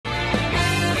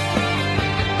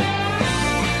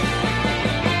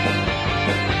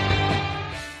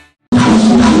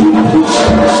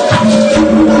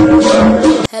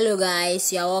Hello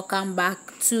guys, you are welcome back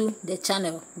to the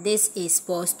channel. This is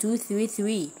Sports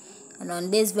 233, and on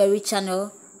this very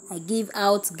channel I give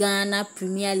out Ghana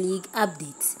Premier League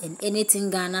updates and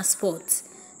anything Ghana sports.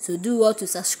 So do well to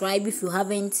subscribe if you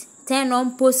haven't. Turn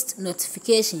on post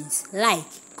notifications,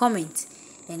 like, comment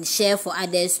and share for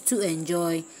others to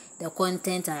enjoy the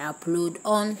content I upload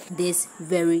on this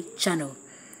very channel.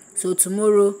 So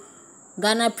tomorrow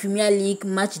Ghana Premier League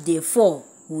match day 4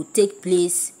 will take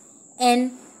place,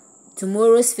 and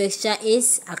tomorrow's fixture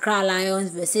is Okrah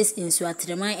Lions versus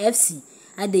Nsuatreman FC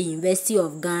at the University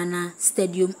of Ghana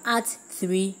Stadium at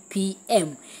 3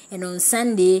 p.m. And on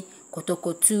Sunday,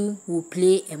 Kotoko 2 will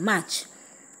play a match.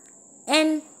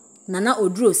 And Nana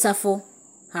Oduro Safo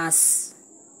has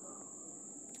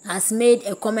made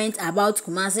a comment about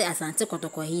Kumasi Asante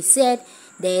Kotoko. He said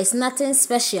there is nothing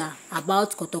special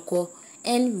about Kotoko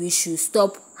and we should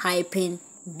stop hyping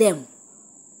them.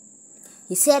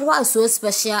 He said, what is so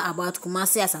special about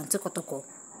Kumasi Asante Kotoko?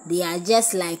 They are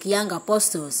just like young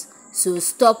apostles. So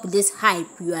stop this hype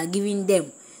you are giving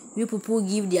them. You people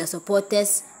give their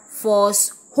supporters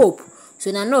false hope.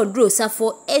 So Nana Oduro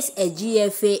Safo is a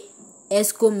GFA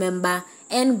ESCO member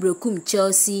and Brokum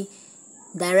Chelsea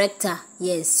director.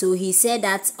 Yes, so he said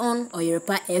that on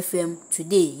Oyerepa FM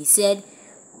today. He said,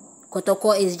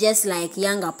 Kotoko is just like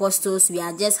young apostles. We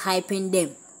are just hyping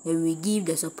them and we give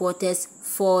the supporters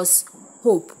false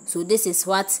hope. So this is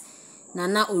what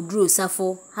Nana Oduro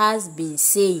Safo has been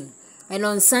saying. And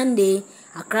on Sunday,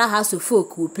 Accra House of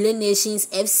Folk will play Nations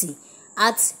FC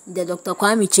at the Dr.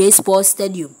 Kwame Chase Sports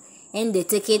Stadium, and the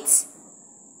ticket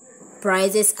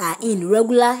prices are in.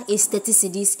 Regular is 30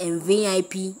 cedis and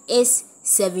VIP is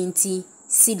 70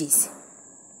 cedis.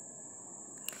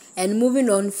 And moving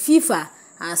on, FIFA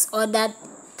has ordered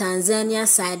Tanzania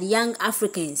side Young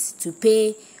Africans to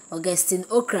pay Augustine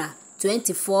Okrah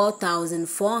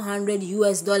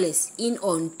 $24,400 in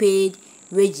unpaid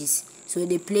wages. So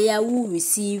the player will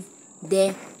receive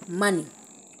their money.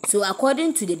 So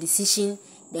according to the decision,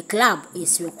 the club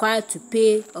is required to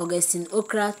pay Augustine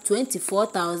Okrah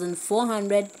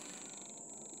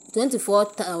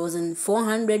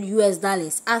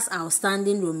 $24,400 as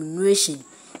outstanding remuneration.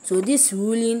 So this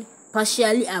ruling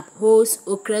partially upholds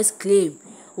Okrah's claim,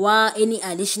 while any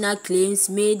additional claims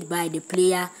made by the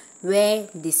player were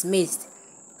dismissed.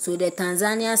 So the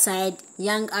Tanzania side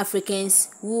Young Africans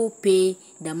will pay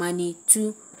the money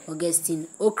to Augustine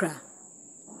Okrah.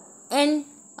 And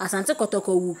Asante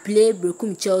Kotoko will play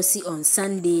Brokum Chelsea on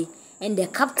Sunday, and the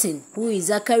captain, who is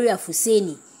Zakaria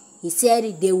Fuseni, he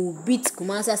said they will beat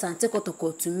Kumasi Asante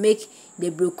Kotoko to make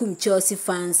the Brokum Chelsea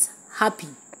fans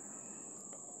happy.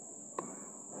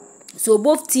 So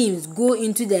both teams go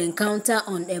into the encounter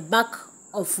on a back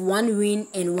of 1 win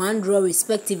and 1 draw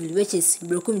respectively, which is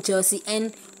Brokum Chelsea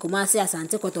and Kumasi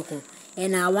Asante Kotoko,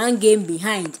 and are 1 game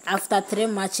behind after 3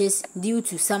 matches due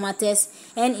to Samate's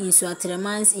and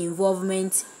Nsuatreman's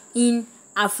involvement in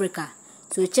Africa.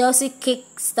 So Chelsea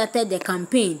kick-started the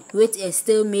campaign with a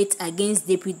stalemate against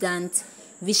debutant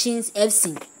Visions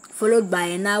FC, followed by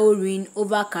a narrow win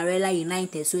over Karela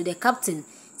United. So the captain,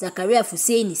 Zakaria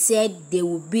Fuseni, said they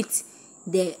will beat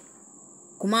the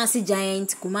Kumasi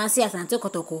Giant, Kumasi Asante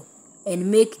Kotoko, and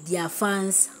make their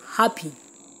fans happy.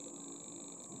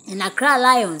 And Accra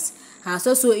Lions has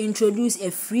also introduced a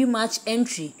free match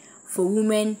entry for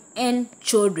women and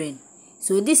children.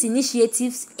 So these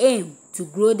initiatives aim to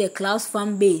grow the club's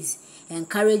fan base,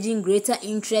 encouraging greater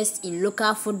interest in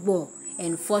local football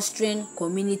and fostering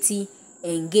community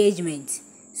engagement.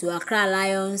 So Accra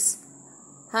Lions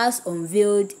has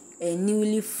unveiled a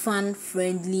newly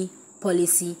fan-friendly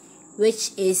policy,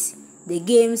 which is the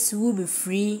games will be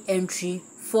free entry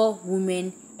for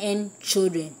women and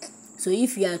children. So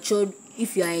if you are a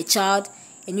child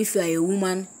and if you are a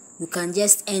woman, you can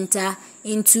just enter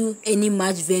into any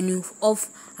match venue of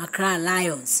Accra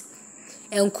Lions.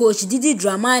 And Coach Didi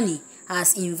Dramani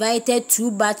has invited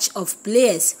 2 batch of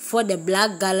players for the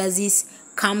Black Galaxies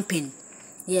campaign.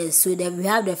 Yes, so that we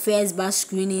have the first batch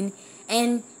screening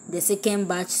and the second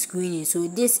batch screening. So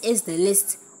this is the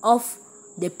list of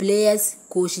the players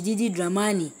Coach Didi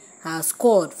Dramani has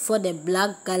called for the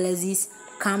Black Galaxies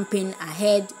campaign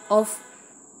ahead of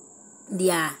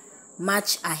their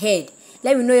match ahead.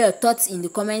 Let me know your thoughts in the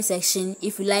comment section.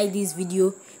 If you like this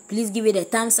video, please give it a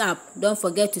thumbs up. Don't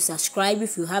forget to subscribe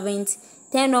if you haven't.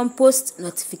 Turn on post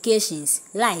notifications,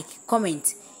 like,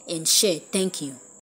 comment and share. Thank you.